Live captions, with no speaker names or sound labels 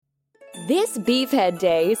This Beefhead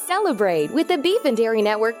Day, celebrate with the Beef and Dairy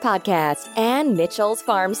Network podcast and Mitchell's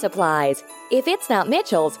Farm Supplies. If it's not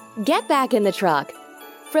Mitchell's, get back in the truck.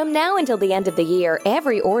 From now until the end of the year,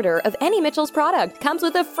 every order of any Mitchell's product comes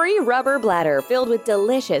with a free rubber bladder filled with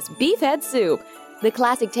delicious beefhead soup. The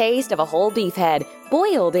classic taste of a whole beefhead,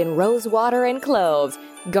 boiled in rose water and cloves,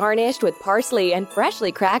 garnished with parsley and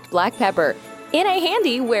freshly cracked black pepper, in a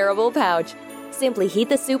handy wearable pouch. Simply heat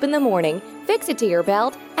the soup in the morning, fix it to your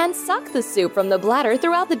belt, and suck the soup from the bladder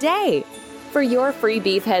throughout the day. For your free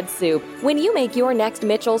beefhead soup, when you make your next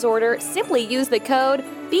Mitchell's order, simply use the code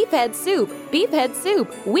Beefhead Soup. Beefhead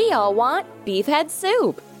Soup. We all want beefhead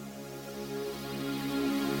soup.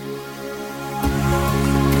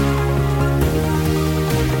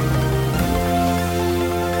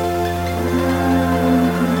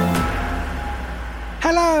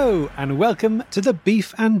 Hello, and welcome to the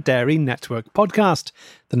Beef and Dairy Network podcast,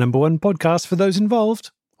 the number one podcast for those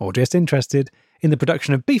involved, or just interested, in the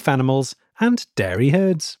production of beef animals and dairy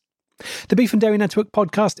herds. The Beef and Dairy Network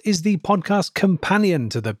podcast is the podcast companion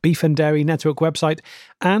to the Beef and Dairy Network website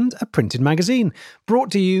and a printed magazine,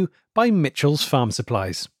 brought to you by Mitchell's Farm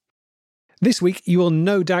Supplies. This week, you will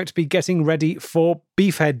no doubt be getting ready for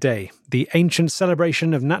Beefhead Day, the ancient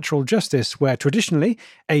celebration of natural justice where traditionally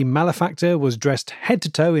a malefactor was dressed head to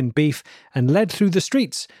toe in beef and led through the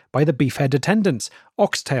streets by the beefhead attendants,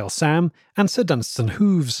 Oxtail Sam and Sir Dunstan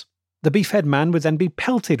Hooves. The beefhead man would then be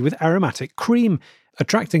pelted with aromatic cream,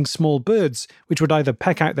 attracting small birds which would either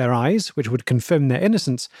peck out their eyes, which would confirm their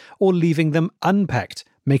innocence, or leaving them unpecked,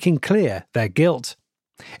 making clear their guilt.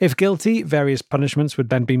 If guilty, various punishments would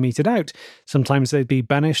then be meted out. Sometimes they'd be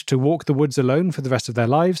banished to walk the woods alone for the rest of their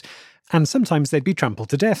lives, and sometimes they'd be trampled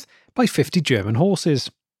to death by 50 German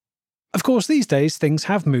horses. Of course, these days things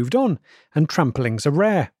have moved on, and tramplings are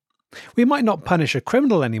rare. We might not punish a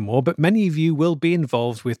criminal anymore, but many of you will be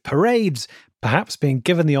involved with parades, perhaps being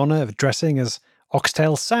given the honour of dressing as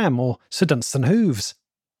Oxtail Sam or Sir Dunstan Hooves.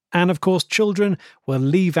 And of course, children will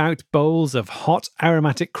leave out bowls of hot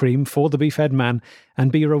aromatic cream for the beefhead man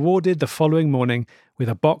and be rewarded the following morning with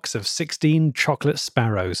a box of 16 chocolate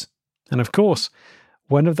sparrows. And of course,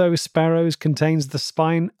 one of those sparrows contains the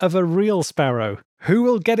spine of a real sparrow. Who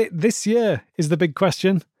will get it this year is the big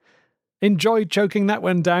question. Enjoy choking that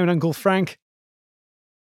one down, Uncle Frank.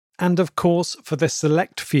 And of course, for the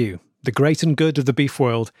select few, the great and good of the beef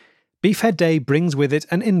world, Beefhead Day brings with it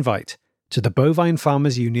an invite to the Bovine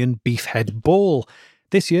Farmers Union Beefhead Ball,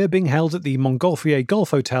 this year being held at the Montgolfier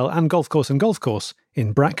Golf Hotel and Golf Course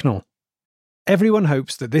in Bracknell. Everyone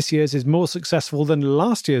hopes that this year's is more successful than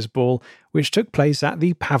last year's ball, which took place at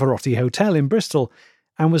the Pavarotti Hotel in Bristol,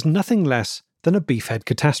 and was nothing less than a beefhead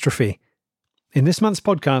catastrophe. In this month's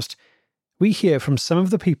podcast, we hear from some of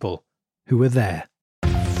the people who were there.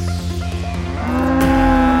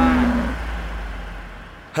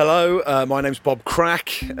 Hello, my name's Bob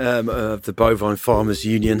Crack of the Bovine Farmers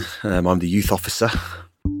Union. I'm the youth officer.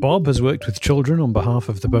 Bob has worked with children on behalf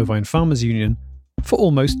of the Bovine Farmers Union for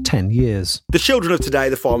almost 10 years. The children of today,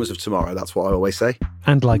 the farmers of tomorrow, that's what I always say.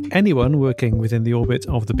 And like anyone working within the orbit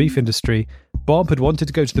of the beef industry, Bob had wanted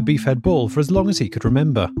to go to the Beefhead Ball for as long as he could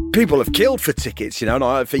remember. People have killed for tickets,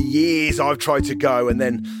 and for years I've tried to go, and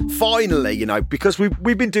then finally, because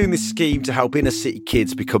we've been doing this scheme to help inner city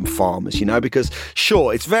kids become farmers, because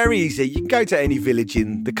sure, it's very easy. You can go to any village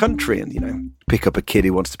in the country and, pick up a kid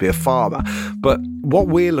who wants to be a farmer. But what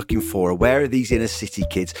we're looking for, where are these inner city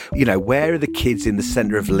kids? Where are the kids in the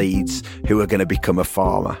centre of Leeds who are going to become a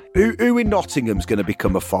farmer? Who in Nottingham's going to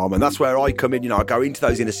become a farmer? And that's where I come in. I go into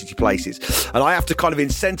those inner city places and I have to kind of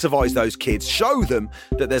incentivise those kids, show them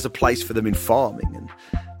that there's a place for them in farming.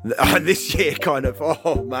 And this year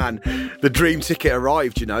the dream ticket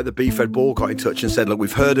arrived, the Beefhead Ball got in touch and said, look,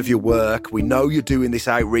 we've heard of your work. We know you're doing this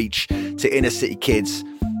outreach to inner city kids.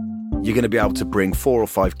 You're going to be able to bring 4 or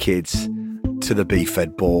 5 kids to the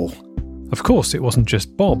Beefhead Ball. Of course, it wasn't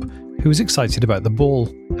just Bob who was excited about the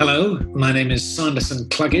ball. Hello, my name is Sanderson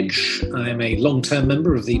Cluggage. I am a long-term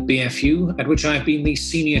member of the BFU, at which I have been the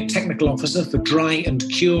Senior Technical Officer for dry and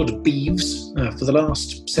cured beeves for the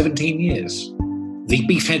last 17 years. The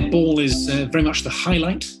Beefhead Ball is very much the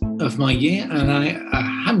highlight of my year, and I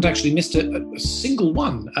haven't actually missed a single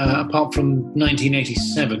one apart from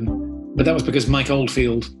 1987. But that was because Mike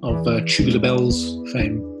Oldfield of Tubular Bells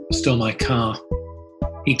fame stole my car.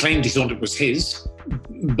 He claimed he thought it was his,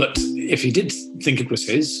 but if he did think it was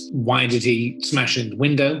his, why did he smash in the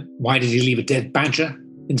window? Why did he leave a dead badger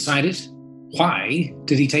inside it? Why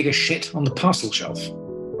did he take a shit on the parcel shelf?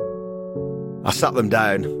 I sat them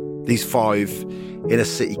down, these 5 inner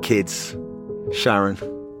city kids, Sharon,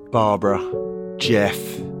 Barbara, Jeff,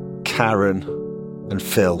 Karen, and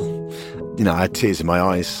Phil, you know, I had tears in my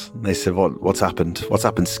eyes. They said, what's happened? What's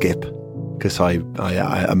happened, Skip? Because I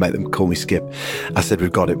made them call me Skip. I said,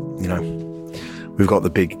 we've got it, you know. We've got the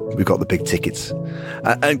big tickets.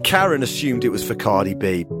 And Karen assumed it was for Cardi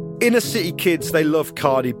B. Inner city kids, they love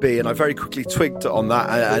Cardi B, and I very quickly twigged on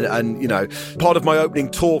that. And you know, part of my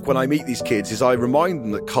opening talk when I meet these kids is I remind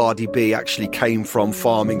them that Cardi B actually came from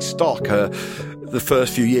farming stock. The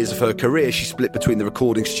first few years of her career, she split between the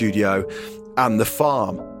recording studio and the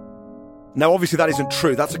farm. Now, obviously, that isn't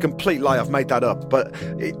true. That's a complete lie. I've made that up. But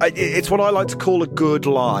it's what I like to call a good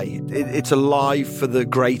lie. It's a lie for the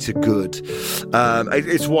greater good.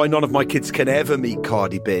 It's why none of my kids can ever meet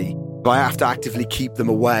Cardi B. I have to actively keep them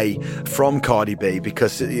away from Cardi B,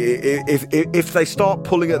 because if they start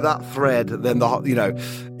pulling at that thread, then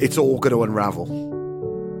it's all going to unravel.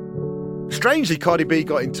 Strangely, Cardi B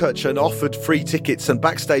got in touch and offered free tickets and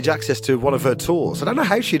backstage access to one of her tours. I don't know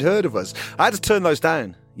how she'd heard of us. I had to turn those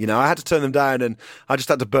down. You know, I had to turn them down, and I just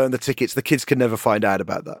had to burn the tickets. The kids can never find out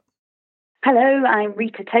about that. Hello, I'm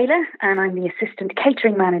Rita Taylor, and I'm the assistant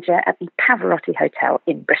catering manager at the Pavarotti Hotel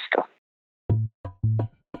in Bristol.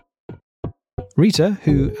 Rita,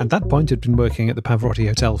 who at that point had been working at the Pavarotti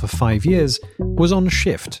Hotel for 5 years, was on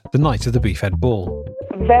shift the night of the Beefhead Ball.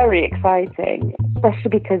 Very exciting,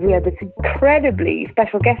 especially because we had this incredibly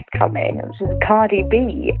special guest coming, which is Cardi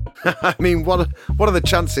B. I mean, what are the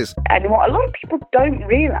chances? And what a lot of people don't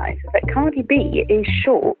realise is that Cardi B is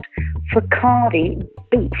short for Cardi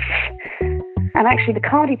Beef. And actually, the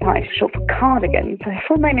Cardi part is short for cardigan, so her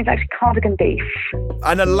full name is actually Cardigan Beef.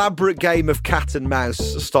 An elaborate game of cat and mouse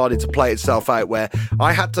started to play itself out, where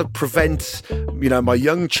I had to prevent, my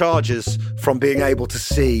young charges from being able to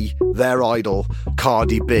see their idol,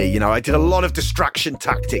 Cardi B. I did a lot of distraction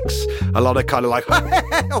tactics, a lot of kind of like,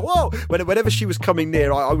 whoa. Whenever she was coming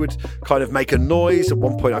near, I would kind of make a noise. At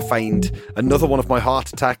one point, I feigned another one of my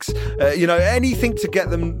heart attacks. Anything to get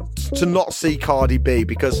them to not see Cardi B,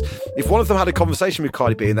 because if one of them had a conversation with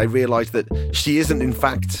Cardi B and they realised that she isn't in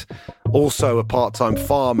fact also a part-time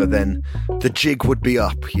farmer, then the jig would be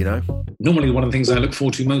up, Normally one of the things I look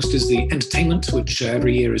forward to most is the entertainment, which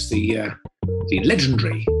every year is the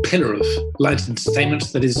legendary pillar of light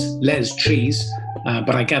entertainment that is Les Cheese.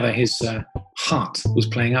 But I gather his heart was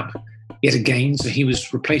playing up yet again, so he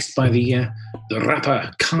was replaced by the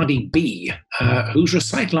rapper Cardi B, whose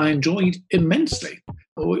recital I enjoyed immensely,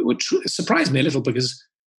 which surprised me a little because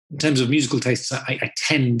in terms of musical tastes, I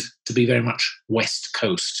tend to be very much West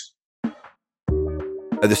Coast.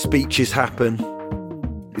 The speeches happen.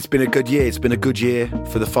 It's been a good year. It's been a good year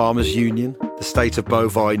for the Farmers Union. The state of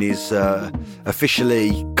bovine is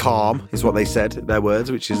officially calm, is what they said, their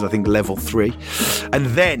words, which is, I think, level 3. And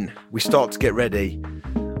then we start to get ready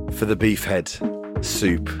for the beefhead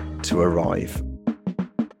soup to arrive.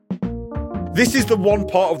 This is the one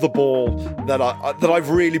part of the ball that I've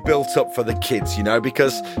really built up for the kids,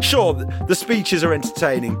 because sure, the speeches are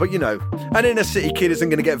entertaining, but an inner city kid isn't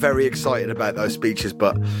going to get very excited about those speeches.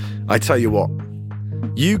 But I tell you what,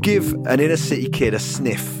 you give an inner city kid a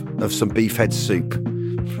sniff of some beefhead soup,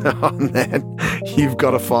 and then you've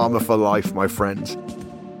got a farmer for life, my friends.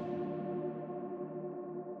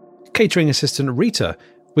 Catering assistant Rita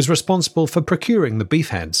was responsible for procuring the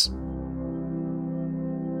beefheads.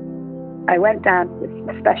 I went down to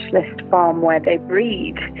this specialist farm where they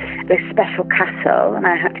breed this special cattle, and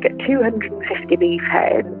I had to get 250 beef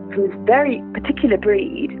heads from this very particular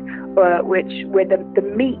breed, where the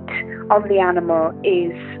meat of the animal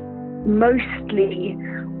is mostly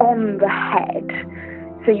on the head.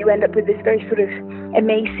 So you end up with this very sort of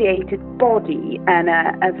emaciated body and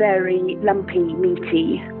a very lumpy,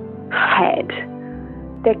 meaty head.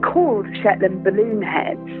 They're called Shetland balloon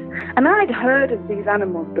heads. And I'd heard of these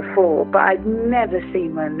animals before, but I'd never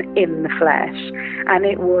seen one in the flesh. And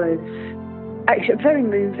it was actually very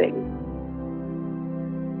moving.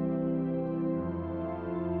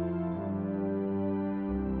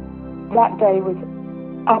 That day was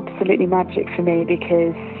absolutely magic for me,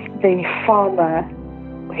 because the farmer,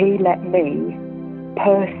 he let me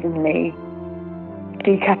personally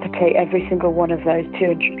decapitate every single one of those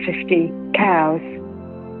 250 cows.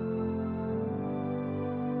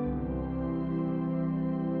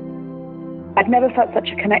 I'd never felt such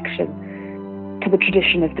a connection to the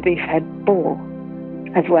tradition of the beefhead ball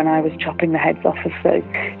as when I was chopping the heads off of those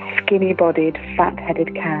skinny-bodied,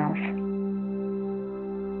 fat-headed cows.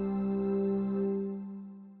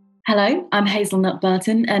 Hello, I'm Hazelnut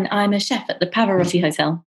Burton, and I'm a chef at the Pavarotti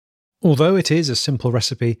Hotel. Although it is a simple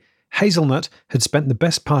recipe, Hazelnut had spent the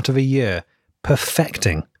best part of a year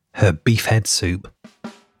perfecting her beefhead soup.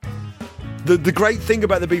 The great thing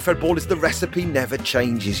about the beefhead ball is the recipe never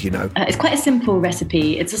changes, you know. It's quite a simple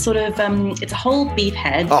recipe. It's a sort of, it's a whole beef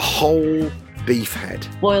head. A whole beef head.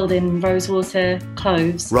 Boiled in rosewater,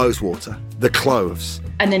 cloves. Rosewater, the cloves.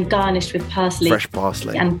 And then garnished with parsley. Fresh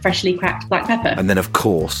parsley. And freshly cracked black pepper. And then, of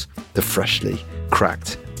course, the freshly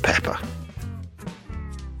cracked pepper.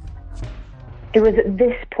 It was at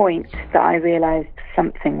this point that I realised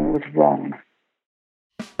something was wrong.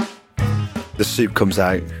 The soup comes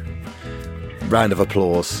out, round of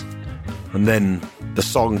applause, and then the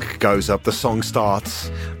song goes up, the song starts.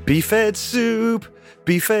 Beefhead soup,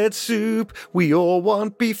 we all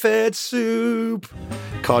want beefhead soup.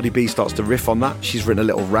 Cardi B starts to riff on that. She's written a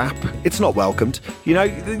little rap. It's not welcomed. You know,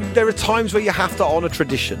 there are times where you have to honour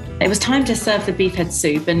tradition. It was time to serve the beefhead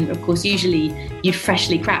soup, and of course, usually you'd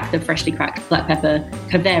freshly crack the freshly cracked black pepper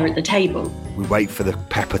kind of there at the table. We wait for the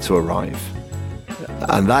pepper to arrive.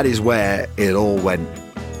 And that is where it all went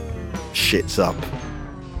shits up.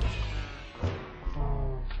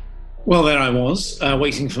 Well, there I was,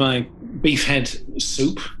 waiting for my beefhead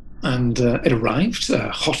soup, and it arrived,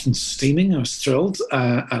 hot and steaming. I was thrilled,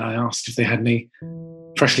 and I asked if they had any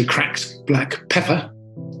freshly cracked black pepper,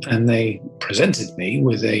 and they presented me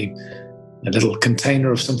with a little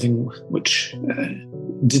container of something which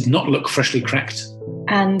did not look freshly cracked.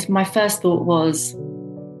 And my first thought was,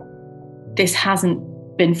 this hasn't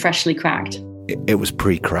been freshly cracked. It was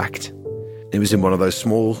pre-cracked. It was in one of those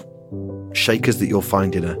small shakers that you'll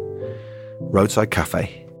find in a roadside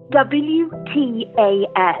cafe.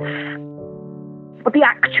 WTAF. What the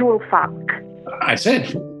actual fuck? I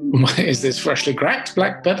said, is this freshly cracked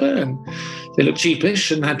black pepper? And they looked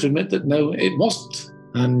sheepish and had to admit that no, it wasn't.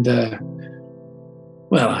 And,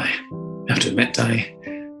 well, I have to admit, I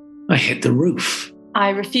hit the roof.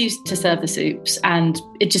 I refused to serve the soups, and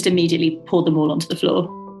it just immediately poured them all onto the floor.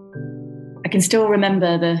 I can still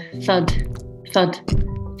remember the thud, thud,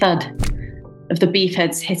 thud of the beef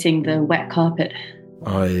heads hitting the wet carpet.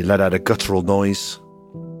 I let out a guttural noise.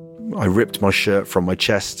 I ripped my shirt from my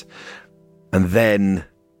chest. And then,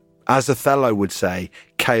 as Othello would say,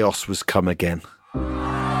 chaos was come again.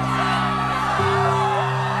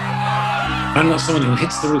 I'm not someone who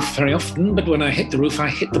hits the roof very often, but when I hit the roof, I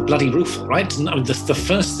hit the bloody roof, all right? And the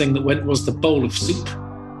first thing that went was the bowl of soup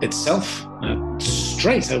itself,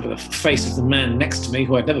 straight over the face of the man next to me,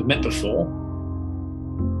 who I'd never met before.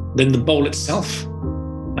 Then the bowl itself,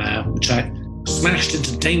 which I smashed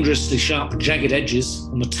into dangerously sharp, jagged edges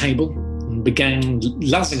on the table and began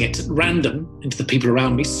luzzing it at random into the people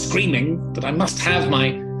around me, screaming that I must have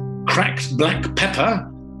my cracked black pepper.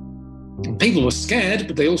 And people were scared,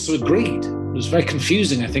 but they also agreed. It was very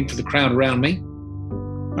confusing, I think, for the crowd around me.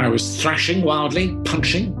 I was thrashing wildly,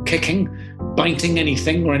 punching, kicking, biting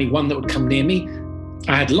anything or anyone that would come near me.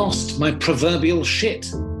 I had lost my proverbial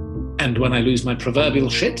shit. And when I lose my proverbial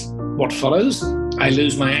shit, what follows? I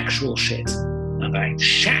lose my actual shit. And I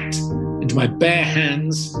shat into my bare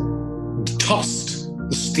hands and tossed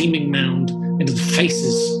the steaming mound into the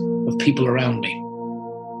faces of people around me.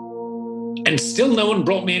 And still no one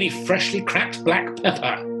brought me any freshly cracked black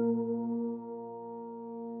pepper.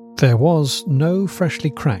 There was no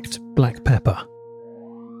freshly cracked black pepper.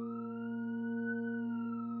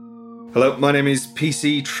 Hello, my name is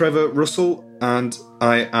PC Trevor Russell, and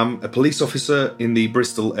I am a police officer in the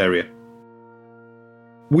Bristol area.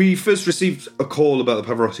 We first received a call about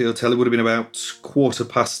the Pavarotti Hotel. It would have been about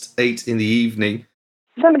 8:15 in the evening.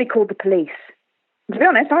 Somebody called the police. And to be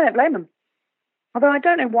honest, I don't blame them. Although I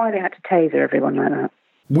don't know why they had to taser everyone like that.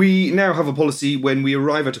 We now have a policy when we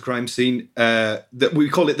arrive at a crime scene that we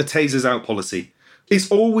call it the tasers out policy. It's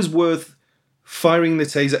always worth firing the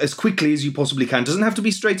taser as quickly as you possibly can. Doesn't have to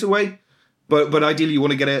be straight away, but ideally you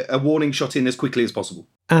want to get a warning shot in as quickly as possible.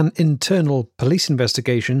 An internal police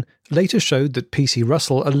investigation later showed that PC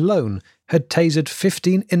Russell alone had tasered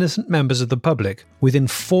 15 innocent members of the public within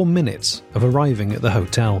 4 minutes of arriving at the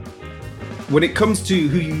hotel. When it comes to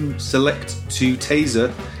who you select to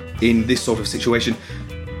taser in this sort of situation,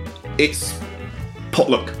 it's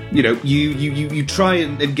potluck. You know, you try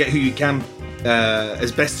and get who you can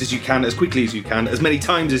as best as you can, as quickly as you can, as many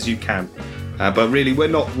times as you can. But really, we're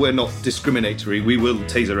not discriminatory. We will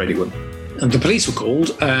taser anyone. And the police were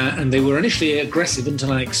called, and they were initially aggressive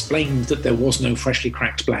until I explained that there was no freshly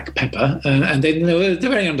cracked black pepper. And then they're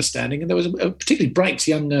very understanding. And there was a particularly bright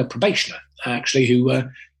young probationer, actually, who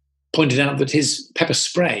pointed out that his pepper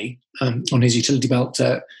spray on his utility belt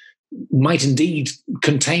might indeed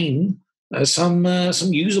contain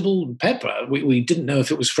some usable pepper. We didn't know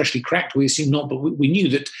if it was freshly cracked. We assumed not, but we knew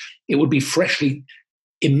that it would be freshly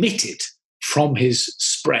emitted from his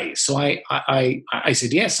spray. So I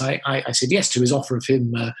said yes. I said yes to his offer of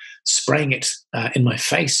him spraying it in my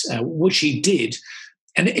face, which he did.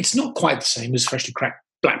 And it's not quite the same as freshly cracked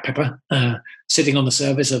black pepper sitting on the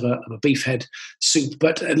surface of a beefhead soup,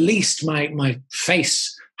 but at least my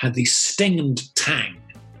face had the sting and tang,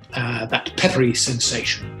 that peppery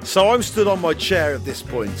sensation. So I'm stood on my chair at this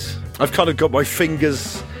point. I've kind of got my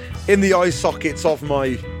fingers in the eye sockets of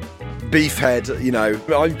my beefhead,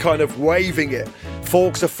 I'm kind of waving it.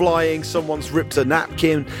 Forks are flying, someone's ripped a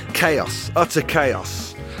napkin. Chaos, utter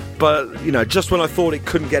chaos. But, just when I thought it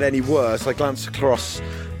couldn't get any worse, I glanced across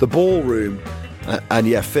the ballroom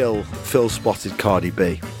and Phil spotted Cardi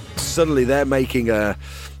B. Suddenly they're making a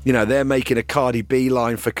Cardi B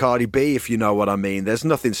line for Cardi B, if you know what I mean. There's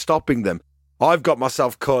nothing stopping them. I've got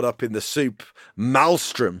myself caught up in the soup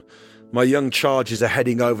maelstrom. My young charges are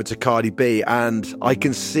heading over to Cardi B, and I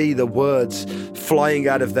can see the words flying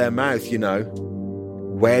out of their mouth,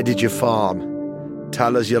 Where did you farm?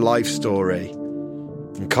 Tell us your life story.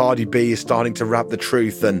 And Cardi B is starting to rap the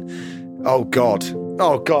truth, and oh God,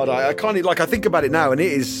 I can't, I think about it now, and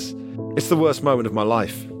it's the worst moment of my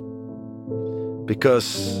life.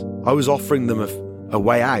 Because I was offering them a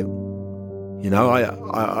way out.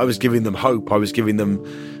 I was giving them hope. I was giving them,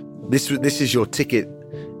 this is your ticket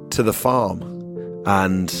to the farm.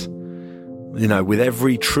 And, with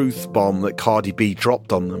every truth bomb that Cardi B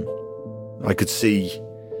dropped on them, I could see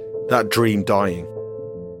that dream dying.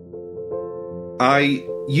 I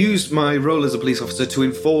used my role as a police officer to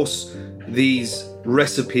enforce these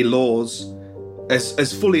recipe laws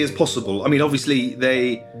as fully as possible. I mean, obviously,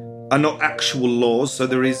 they are not actual laws, so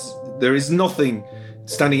there is nothing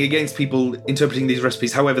standing against people interpreting these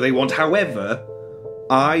recipes however they want. However,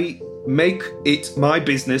 I make it my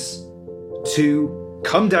business to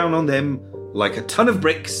come down on them like a ton of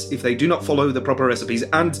bricks if they do not follow the proper recipes,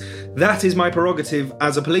 and that is my prerogative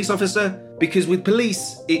as a police officer, because with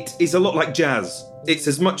police, it is a lot like jazz. It's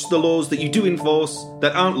as much the laws that you do enforce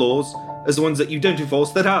that aren't laws as the ones that you don't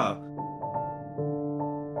enforce that are.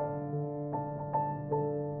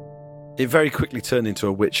 It very quickly turned into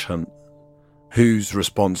a witch hunt. Who's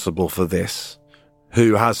responsible for this?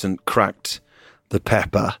 Who hasn't cracked the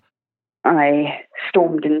pepper? I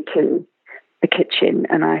stormed into the kitchen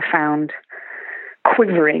and I found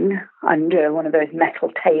quivering under one of those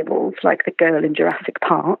metal tables like the girl in Jurassic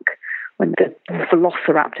Park when the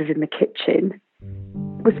velociraptor's in the kitchen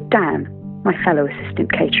was Dan, my fellow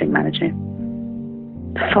assistant catering manager,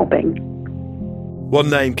 sobbing. One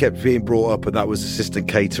name kept being brought up, and that was assistant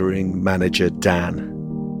catering manager Dan.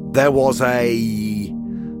 There was a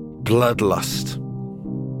bloodlust.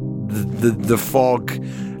 The fog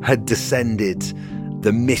had descended,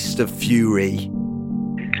 the mist of fury.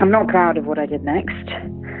 I'm not proud of what I did next.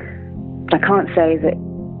 I can't say that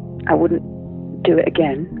I wouldn't do it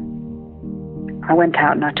again. I went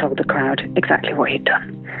out and I told the crowd exactly what he'd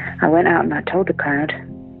done. I went out and I told the crowd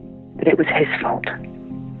that it was his fault.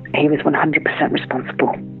 He was 100% responsible.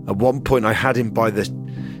 At one point, I had him by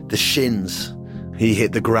the shins. He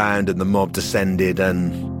hit the ground and the mob descended,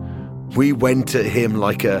 and we went at him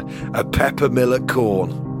like a pepper mill at corn,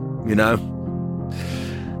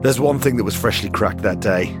 There's one thing that was freshly cracked that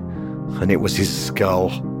day, and it was his skull.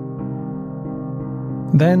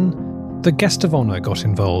 Then the guest of honour got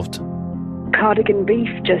involved. Cardigan Beef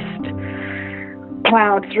just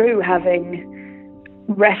ploughed through, having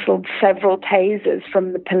wrestled several tasers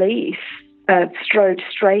from the police, strode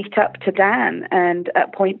straight up to Dan and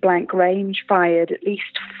at point blank range fired at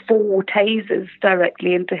least 4 tasers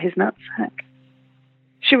directly into his nutsack.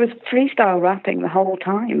 She was freestyle rapping the whole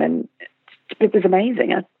time, and it was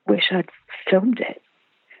amazing. I wish I'd filmed it.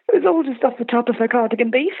 It was all just off the top of her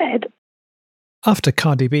Cardigan Beef head. After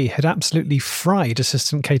Cardi B had absolutely fried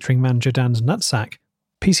assistant catering manager Dan's nutsack,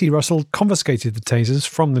 PC Russell confiscated the tasers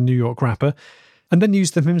from the New York rapper and then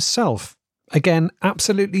used them himself, again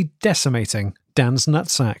absolutely decimating Dan's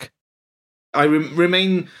nutsack. I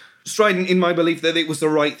remain strident in my belief that it was the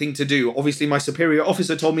right thing to do. Obviously, my superior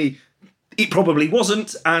officer told me it probably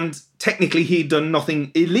wasn't, and technically he'd done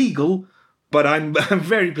nothing illegal, but I'm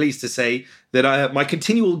very pleased to say that my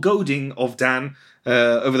continual goading of Dan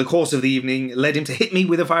over the course of the evening led him to hit me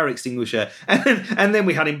with a fire extinguisher, and then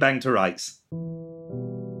we had him banged to rights.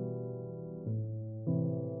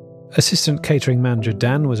 Assistant catering manager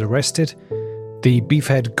Dan was arrested. The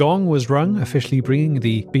Beefhead gong was rung, officially bringing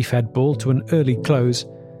the Beefhead ball to an early close,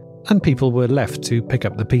 and people were left to pick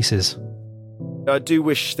up the pieces. I do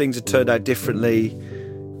wish things had turned out differently.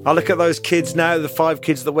 I look at those kids now, the 5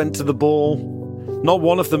 kids that went to the ball. Not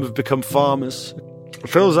one of them have become farmers.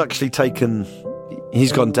 Phil's actually taken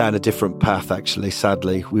He's gone down a different path, actually,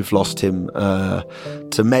 sadly. We've lost him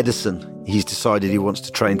to medicine. He's decided he wants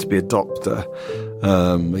to train to be a doctor.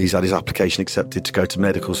 He's had his application accepted to go to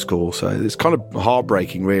medical school, so it's kind of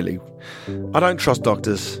heartbreaking, really. I don't trust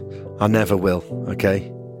doctors. I never will,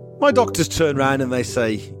 okay? My doctors turn around and they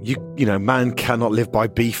say, you know, man cannot live by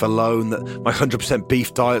beef alone, that my 100%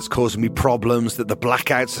 beef diet's causing me problems, that the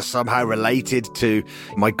blackouts are somehow related to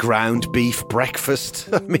my ground beef breakfast.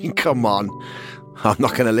 I mean, come on. I'm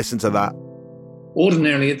not going to listen to that.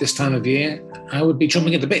 Ordinarily at this time of year, I would be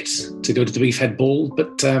chomping at the bits to go to the Beefhead Ball,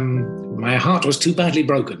 but my heart was too badly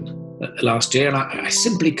broken last year, and I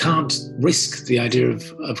simply can't risk the idea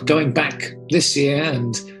of going back this year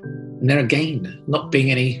and there again not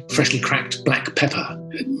being any freshly cracked black pepper.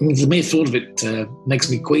 The mere thought of it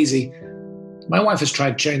makes me queasy. My wife has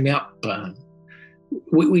tried cheering me up.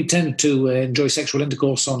 We tend to enjoy sexual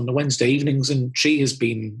intercourse on the Wednesday evenings, and she has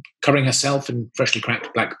been currying herself in freshly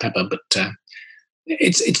cracked black pepper, but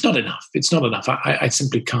it's not enough. It's not enough. I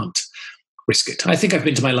simply can't risk it. I think I've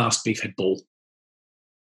been to my last Beefhead Ball.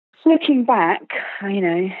 Looking back, you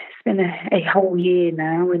know, it's been a whole year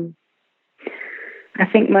now, and I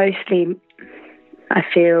think mostly I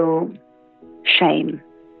feel shame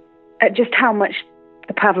at just how much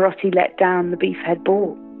the Pavarotti let down the Beefhead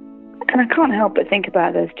Ball. And I can't help but think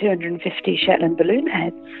about those 250 Shetland balloon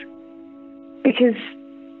heads, because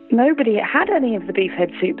nobody had any of the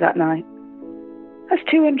beefhead soup that night. That's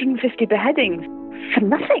 250 beheadings for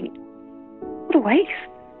nothing. What a waste.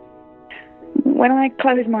 When I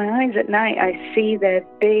close my eyes at night, I see their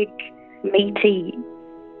big, meaty,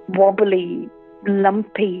 wobbly,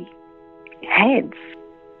 lumpy heads.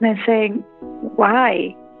 And they're saying,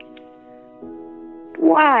 why?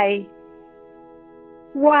 Why?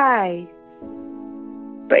 Why?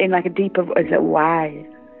 But in like a deeper voice, like, why?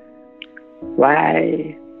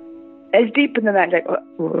 Why? It's deeper than that, like,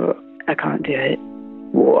 I can't do it.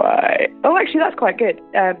 Why? Oh, actually, that's quite good.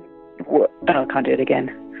 I can't do it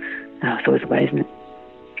again. Oh, it's always the way, isn't it?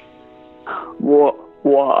 What?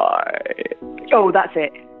 Why? Oh, that's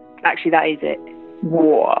it. Actually, that is it.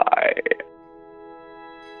 Why?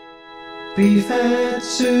 Beefhead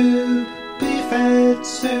soup, beefhead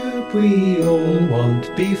soup, we all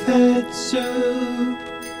want beefhead soup.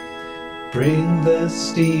 Bring the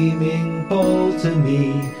steaming bowl to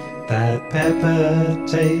me, that pepper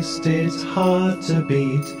taste is hard to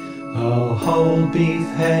beat. A whole beef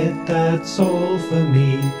head, that's all for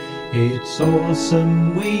me. It's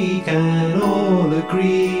awesome, we can all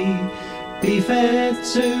agree. Beefhead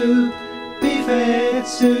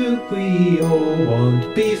soup, we all want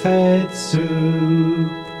beefhead soup.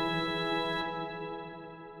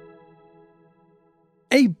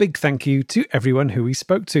 A big thank you to everyone who we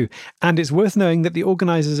spoke to, and it's worth knowing that the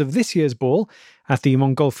organisers of this year's ball at the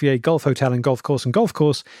Montgolfier Golf Hotel and Golf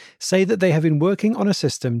Course say that they have been working on a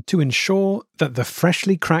system to ensure that the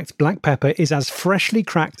freshly cracked black pepper is as freshly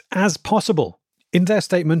cracked as possible. In their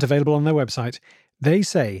statement available on their website, they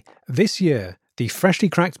say this year the freshly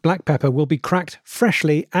cracked black pepper will be cracked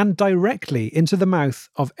freshly and directly into the mouth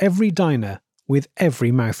of every diner with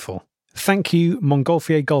every mouthful. Thank you,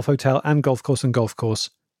 Montgolfier Golf Hotel and Golf Course,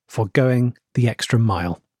 for going the extra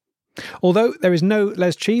mile. Although there is no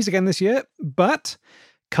Les Cheese again this year, but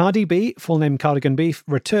Cardi B, full name Cardigan Beef,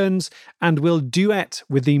 returns and will duet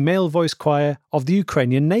with the male voice choir of the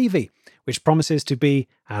Ukrainian Navy, which promises to be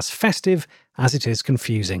as festive as it is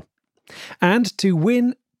confusing. And to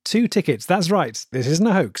win 2 tickets, that's right, this isn't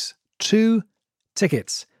a hoax, 2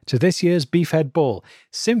 tickets to this year's Beefhead Ball.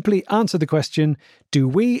 Simply answer the question, do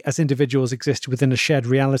we as individuals exist within a shared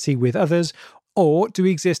reality with others, or do we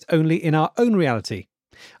exist only in our own reality?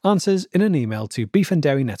 Answers in an email to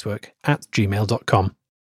beefanddairynetwork@gmail.com.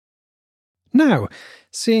 Now,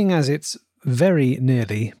 seeing as it's very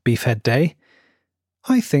nearly Beefhead Day,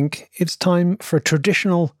 I think it's time for a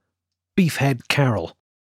traditional Beefhead carol.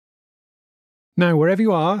 Now, wherever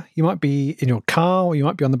you are, you might be in your car, or you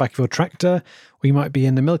might be on the back of your tractor, or you might be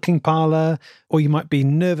in the milking parlour, or you might be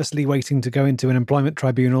nervously waiting to go into an employment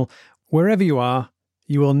tribunal. Wherever you are,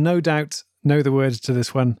 you will no doubt know the words to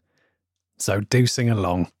this one, so do sing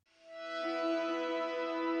along.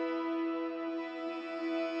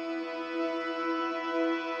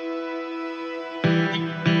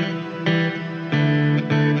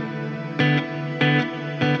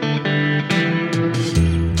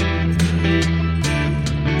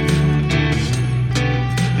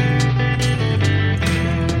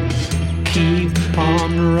 Keep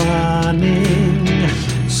on running,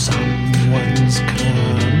 someone's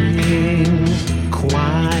coming.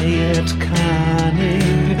 Quiet,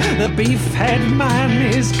 cunning, the Beefhead man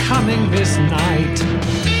is coming this night.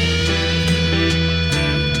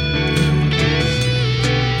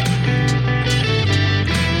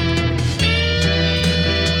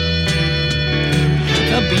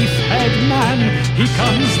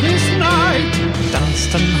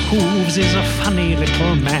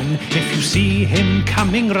 little men. If you see him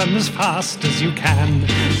coming, run as fast as you can.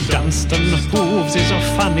 Dunstan Hooves is a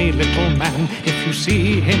funny little man. If you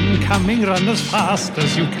see him coming, run as fast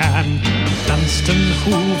as you can. Dunstan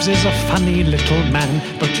Hooves is a funny little man,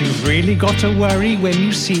 but you've really got to worry when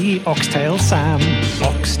you see Oxtail Sam.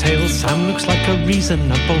 Oxtail Sam looks like a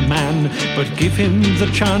reasonable man, but give him the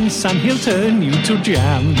chance and he'll turn you to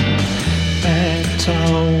jam. Better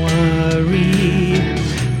worry,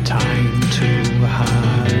 time to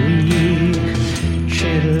hurry.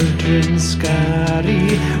 Children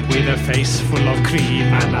scurry with a face full of cream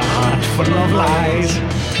and a heart full of lies.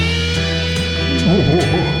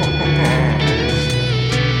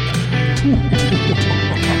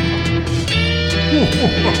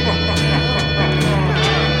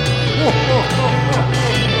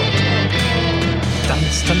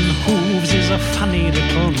 Dunstan Hooves is a funny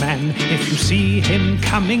little man. If you see him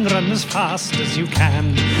coming, run as fast as you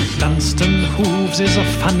can. Dunstan Hooves is a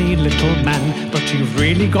funny little man, but you've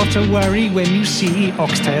really got to worry when you see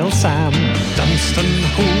Oxtail Sam. Dunstan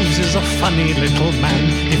Hooves is a funny little man.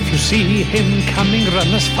 If you see him coming,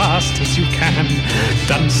 run as fast as you can.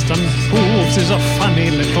 Dunstan Hooves is a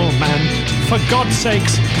funny little man. For God's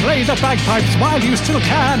sakes, play the bagpipes while you still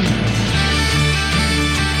can.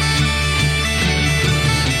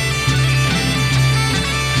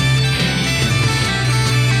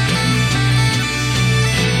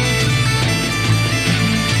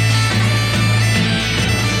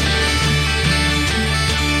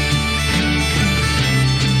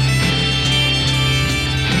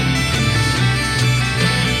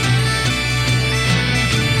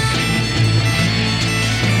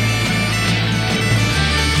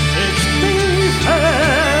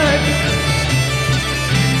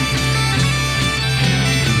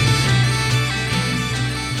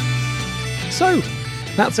 So,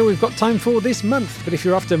 that's all we've got time for this month, but if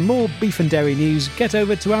you're after more beef and dairy news, get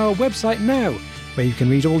over to our website now, where you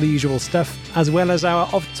can read all the usual stuff, as well as our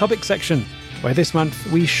off-topic section, where this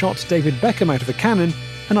month we shot David Beckham out of a cannon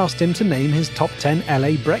and asked him to name his top 10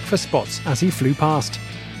 LA breakfast spots as he flew past.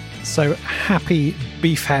 So happy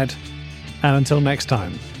Beefhead, and until next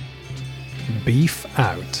time, beef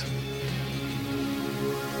out.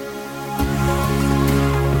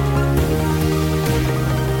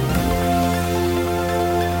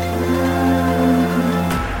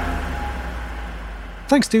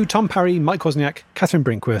 Thanks to Tom Parry, Mike Wozniak, Catherine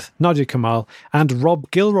Brinkworth, Nadia Kamal, and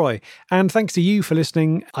Rob Gilroy. And thanks to you for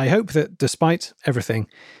listening. I hope that despite everything,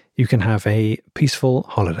 you can have a peaceful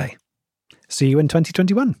holiday. See you in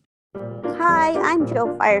 2021. Hi, I'm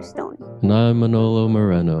Joe Firestone. And I'm Manolo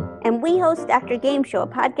Moreno. And we host Dr. Game Show, a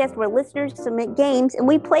podcast where listeners submit games and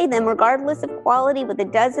we play them regardless of quality with a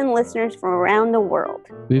dozen listeners from around the world.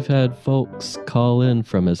 We've had folks call in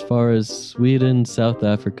from as far as Sweden, South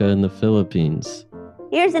Africa, and the Philippines.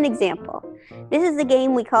 Here's an example. This is a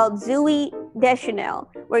game we called Zooey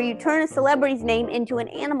Deschanel, where you turn a celebrity's name into an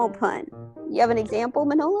animal pun. You have an example,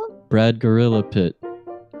 Manolo? Brad Gorilla Pit.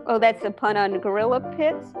 Oh, that's a pun on Gorilla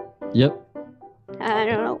Pits? Yep. I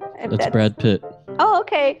don't know. If that's Brad Pitt. Oh,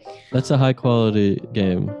 okay. That's a high-quality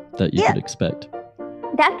game that you could expect.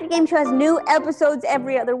 Dr. Game Show has new episodes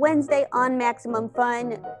every other Wednesday on Maximum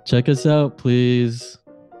Fun. Check us out, please.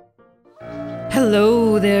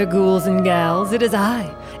 Hello there, ghouls and gals. It is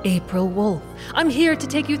I, April Wolf. I'm here to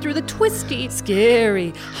take you through the twisty,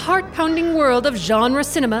 scary, heart-pounding world of genre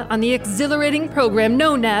cinema on the exhilarating program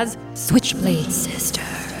known as Switchblade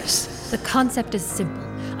Sisters. The concept is simple.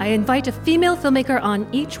 I invite a female filmmaker on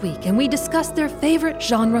each week, and we discuss their favorite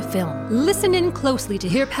genre film. Listen in closely to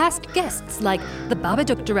hear past guests like the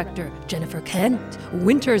Babadook director, Jennifer Kent,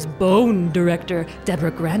 Winter's Bone director,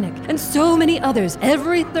 Deborah Granick, and so many others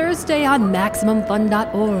every Thursday on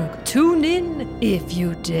MaximumFun.org. Tune in if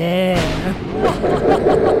you dare.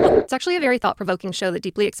 It's actually a very thought-provoking show that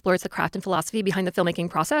deeply explores the craft and philosophy behind the filmmaking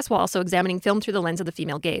process while also examining film through the lens of the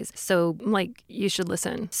female gaze. So, you should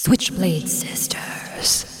listen. Switchblade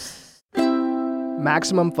Sisters.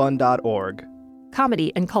 MaximumFun.org.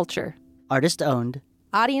 Comedy and culture. Artist owned.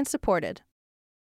 Audience supported.